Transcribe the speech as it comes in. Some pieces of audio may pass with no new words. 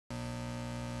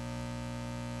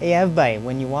Hey everybody,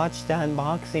 when you watch the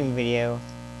unboxing video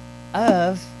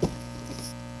of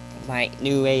my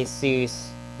new Asus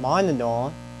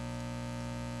monitor,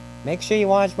 make sure you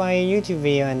watch my YouTube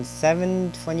video in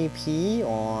 720p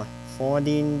or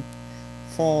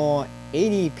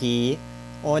 480p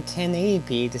or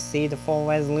 1080p to see the full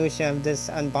resolution of this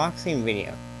unboxing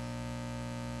video.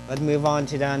 Let's move on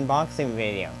to the unboxing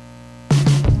video.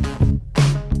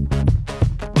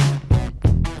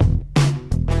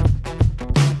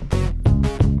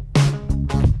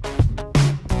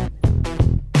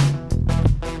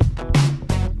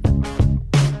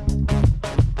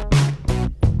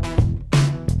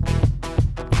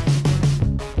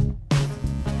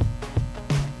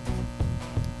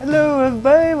 Hello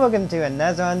everybody, welcome to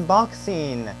another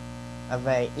unboxing of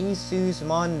a asus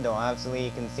monitor. Obviously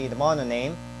you can see the model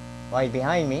name right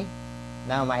behind me.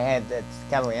 Now my head it's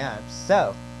covering up.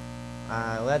 So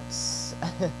let's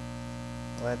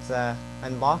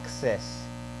unbox this.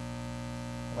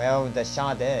 Well, the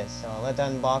shot is. So let's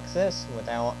unbox this with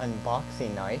our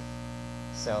unboxing knife.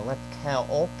 So let's kind of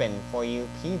open for you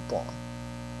people.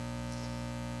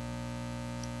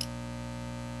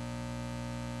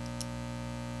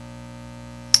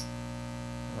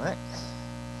 Alright,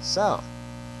 so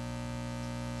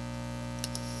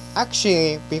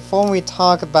actually before we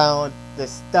talk about the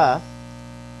stuff,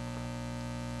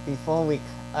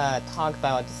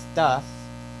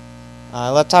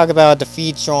 let's talk about the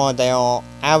feature they are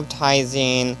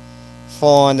advertising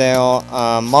for their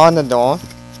monitor,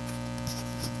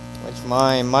 which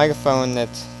my microphone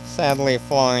is sadly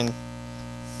falling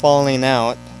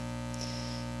out,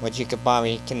 which you could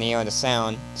probably can hear the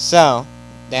sound. So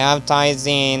they're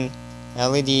advertising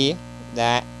LED,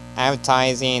 that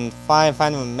advertising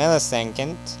 500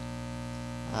 millisecond,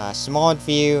 smart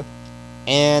view,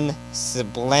 and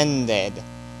splendid,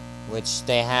 which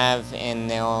they have in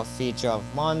their feature of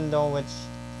monitor, which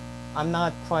I'm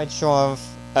not quite sure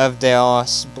of their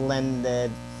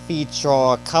splendid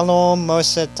feature color.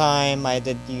 Most of the time I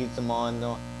did use the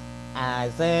monitor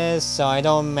as is, so I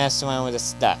don't mess around with the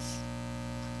stuff.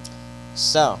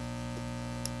 So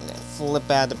flip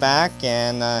out the back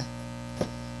and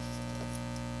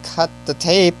cut the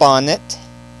tape on it.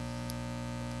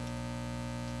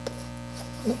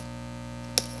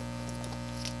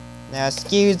 Now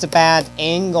excuse the bad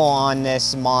angle on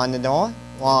this monitor.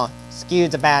 Well, excuse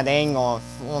the bad angle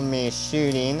for me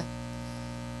shooting.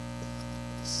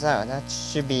 So that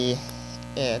should be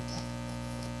it.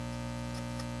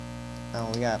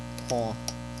 Oh, we got pull.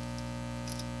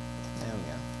 There we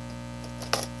go.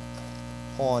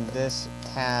 Pull this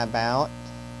tab out,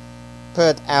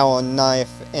 put our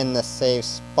knife in the safe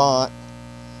spot.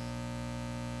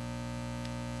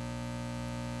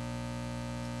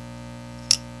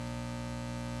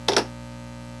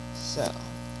 So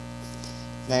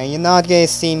now you're not gonna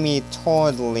see me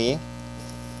totally.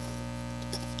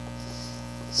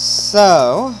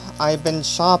 So I've been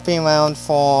shopping around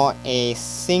for a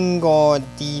single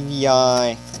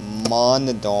DVI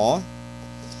monitor.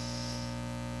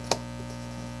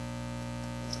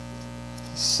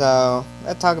 So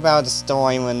let's talk about the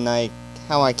story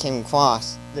how I came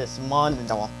across this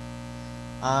monitor.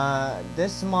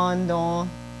 This monitor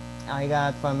I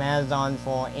got from Amazon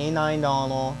for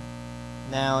 $89.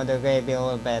 Now there's gonna be a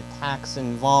little bit of tax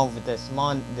involved with this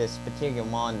particular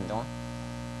monitor.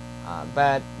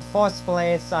 But first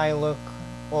place I look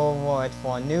over it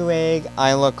for Newegg.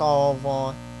 I look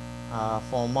over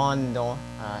for monitor,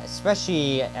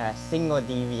 especially a single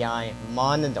DVI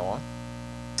monitor.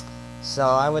 So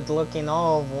I was looking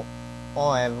all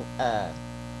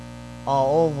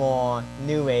over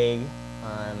Newegg,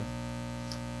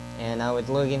 and I was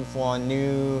looking for a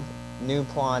new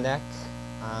product,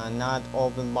 not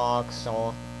open box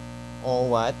or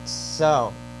what.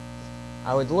 So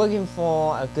I was looking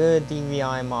for a good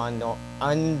DVI monitor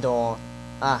under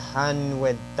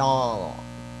 $100.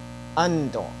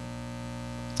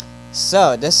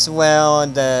 So this is where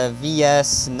the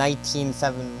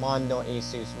VS197 monitor,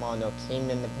 asus monitor, came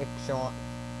in the picture.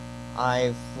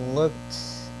 I've looked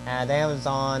at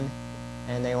Amazon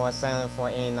and they were selling for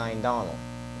 $89.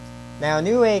 Now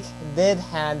Newegg did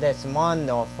have this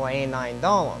monitor for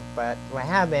 $89, but what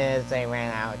happened is they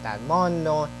ran out of that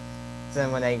monitor.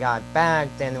 Then when they got back,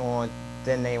 then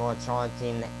they were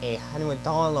charging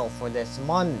 $100 for this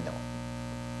monitor.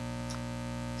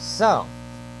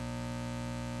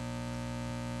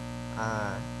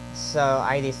 So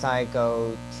I decided to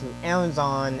go to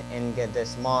Amazon and get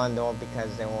this monitor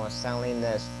because they were selling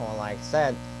this for, like I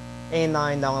said,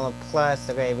 $89 plus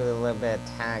a little bit of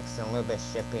tax and a little bit of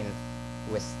shipping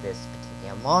with this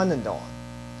particular monitor.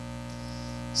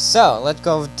 So let's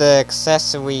go with the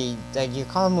accessory that you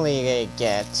commonly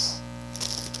get.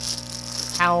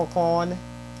 Power cord.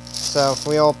 So if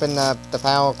we open up the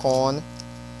power cord,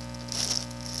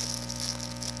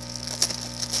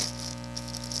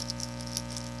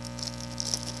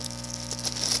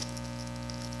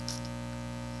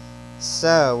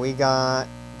 so we got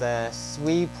the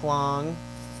sweep prong,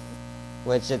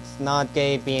 which it's not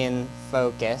going to be in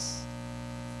focus.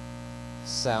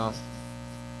 So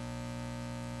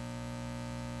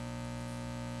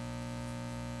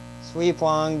sweep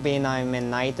prong being I'm in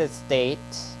United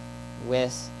States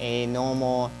with a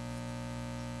normal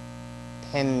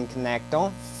pin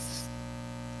connector.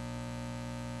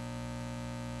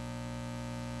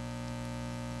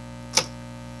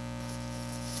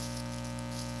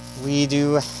 We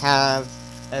do have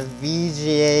a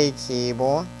VGA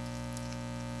cable.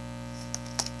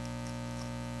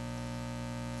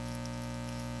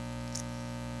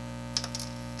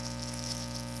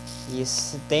 You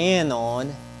stand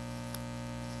on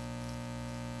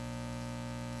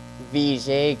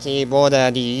VGA cable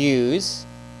that you use.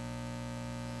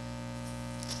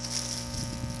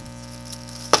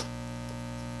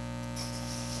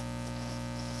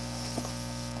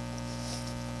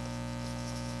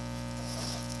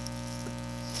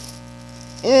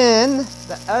 In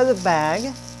the other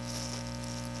bag,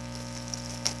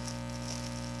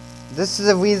 this is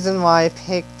the reason why I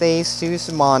picked the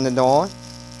Asus monitor.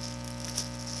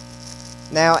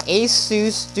 Now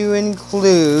Asus do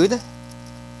include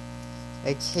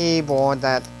a cable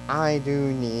that I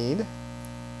do need.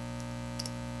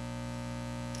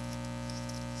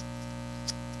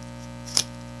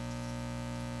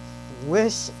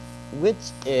 Which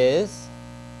is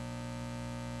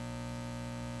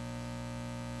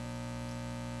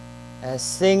a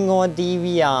single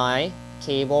DVI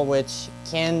cable, which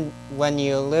can, when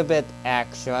you're a little bit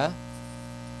extra,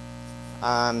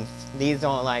 these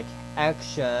are like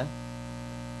extra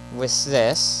with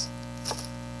this.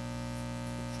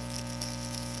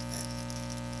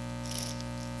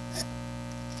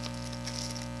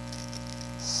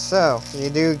 So you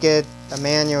do get a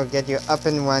manual get you up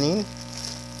and running.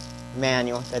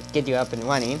 Manual that get you up and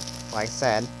running, like I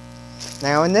said.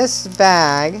 Now in this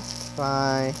bag,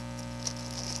 by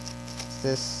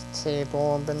this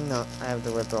table open? No, I have the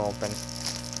ripper open.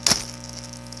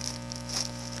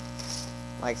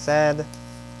 Like I said,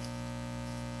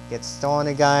 get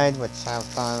started guide, which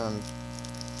I've done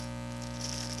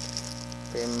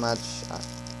pretty much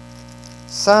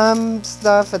some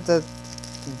stuff at the.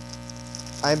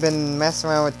 I've been messing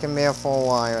around with conveyor for a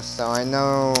while, so I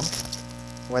know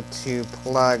what to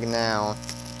plug now.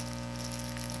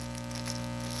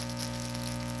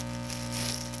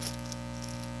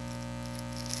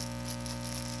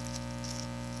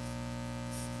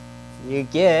 You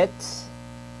get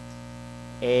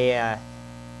a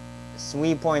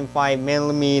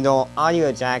 3.5mm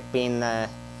audio jack, being the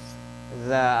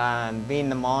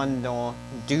monitor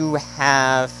do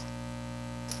have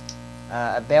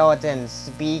a built-in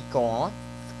speaker.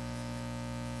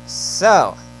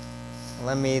 So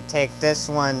let me take this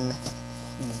one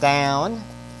down.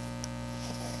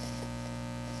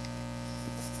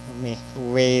 Let me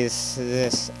raise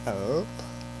this up.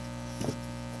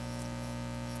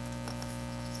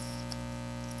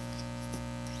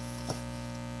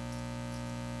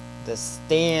 The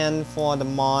stand for the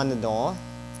monitor.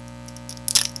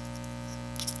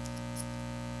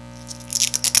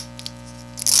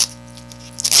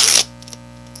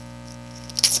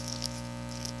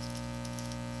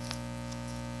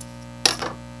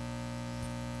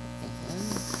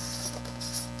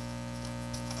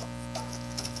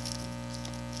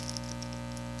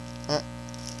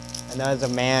 And there's a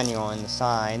manual on the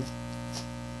side.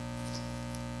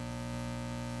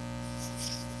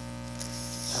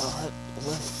 I'll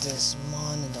lift this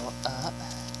monitor up.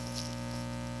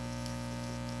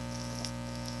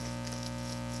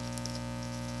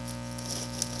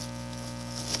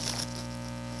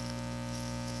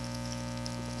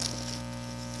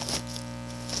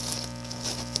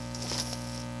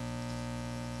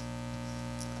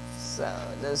 So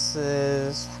this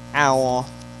is our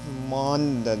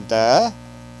monitor,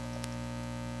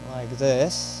 like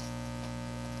this.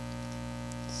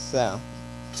 So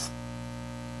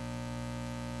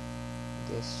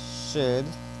this should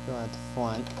go at the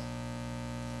front.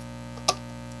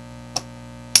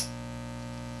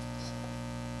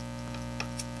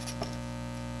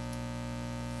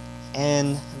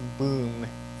 And boom,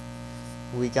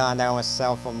 we got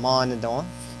ourselves a monitor.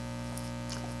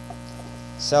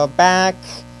 So back,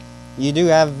 you do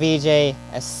have VJ,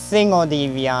 a single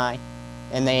DVI,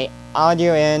 and a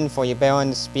audio in for your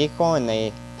built-in speaker, and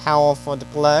a power for the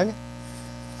plug.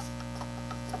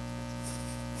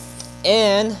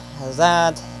 And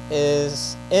that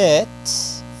is it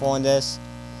for this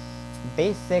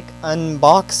basic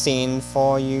unboxing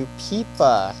for you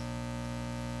people.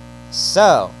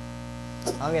 So,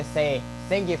 I'm gonna say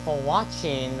thank you for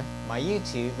watching my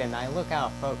YouTube, and I look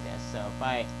out of focus, so if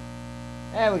I...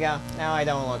 There we go, now I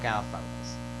don't look out of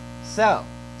focus. So,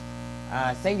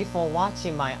 thank you for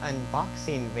watching my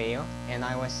unboxing video, and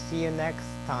I will see you next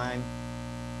time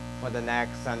for the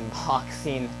next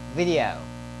unboxing video.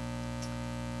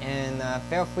 And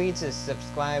feel free to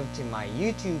subscribe to my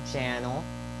YouTube channel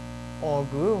or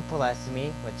Google Plus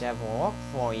me, whichever works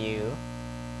for you.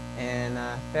 And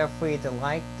feel free to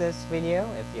like this video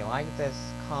if you like this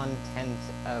content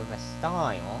of a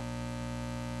style.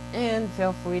 And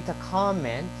feel free to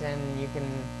comment, and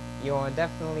you're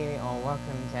definitely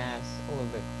welcome to ask a little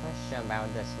bit question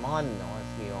about this model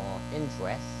if you're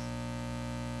interested.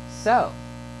 So,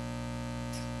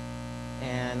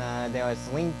 and there is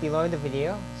a link below the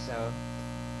video, so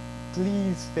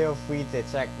please feel free to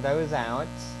check those out.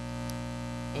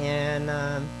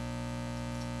 And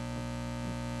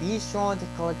be sure to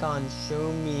click on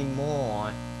show me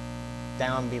more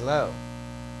down below.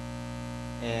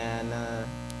 And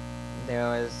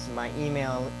there is my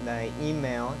email, the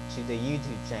email to the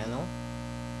YouTube channel,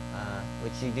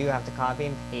 which you do have to copy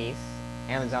and paste.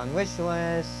 Amazon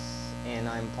wishlist, and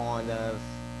I'm part of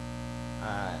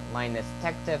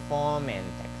linustechtips forum and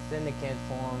Tech Syndicate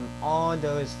forum. All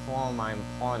those forums I'm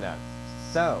part of,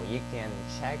 so you can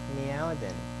check me out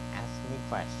and ask me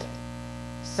questions.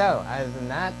 So, other than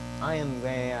that, I am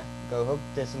gonna go hook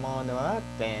this model up,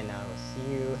 and I will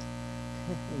see you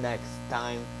next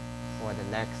time for the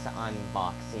next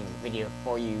unboxing video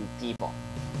for you people.